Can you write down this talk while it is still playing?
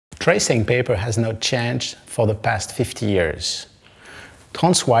Tracing paper has not changed for the past 50 years.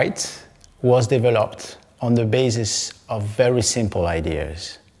 Transwhite was developed on the basis of very simple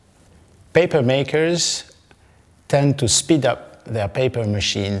ideas. Paper makers tend to speed up their paper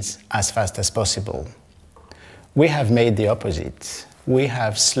machines as fast as possible. We have made the opposite. We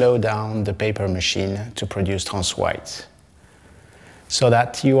have slowed down the paper machine to produce Transwhite, so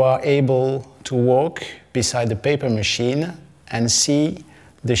that you are able to walk beside the paper machine and see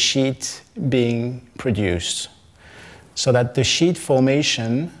the sheet being produced, so that the sheet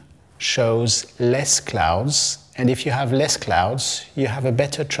formation shows less clouds, and if you have less clouds, you have a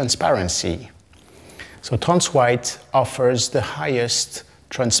better transparency. So Transwhite offers the highest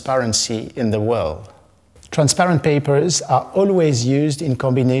transparency in the world. Transparent papers are always used in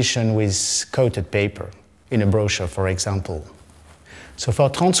combination with coated paper, in a brochure, for example. So for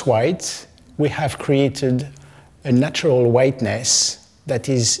Transwhite, we have created a natural whiteness that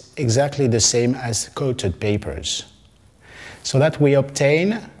is exactly the same as coated papers, so that we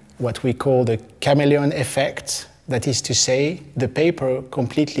obtain what we call the chameleon effect. That is to say, the paper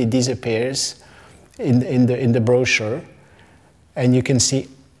completely disappears in the brochure, and you can see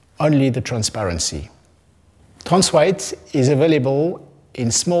only the transparency. Transwhite is available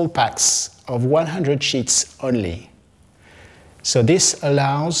in small packs of 100 sheets only. So this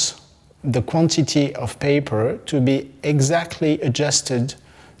allows the quantity of paper to be exactly adjusted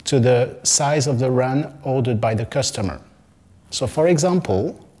to the size of the run ordered by the customer. So for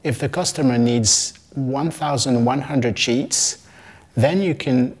example, if the customer needs 1,100 sheets, then you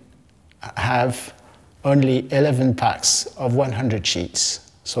can have only 11 packs of 100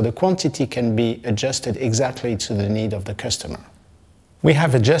 sheets. So the quantity can be adjusted exactly to the need of the customer. We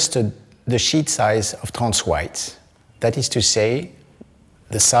have adjusted the sheet size of Transwhite. That is to say,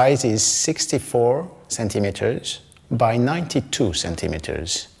 the size is 64 centimeters by 92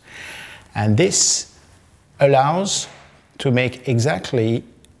 centimeters. And this allows to make exactly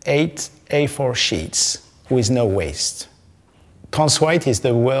 8 A4 sheets with no waste. Transwhite is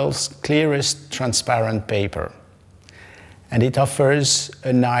the world's clearest transparent paper, and it offers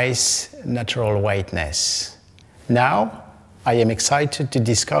a nice natural whiteness. Now, I am excited to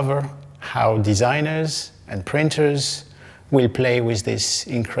discover how designers and printers will play with this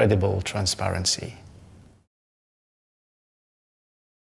incredible transparency.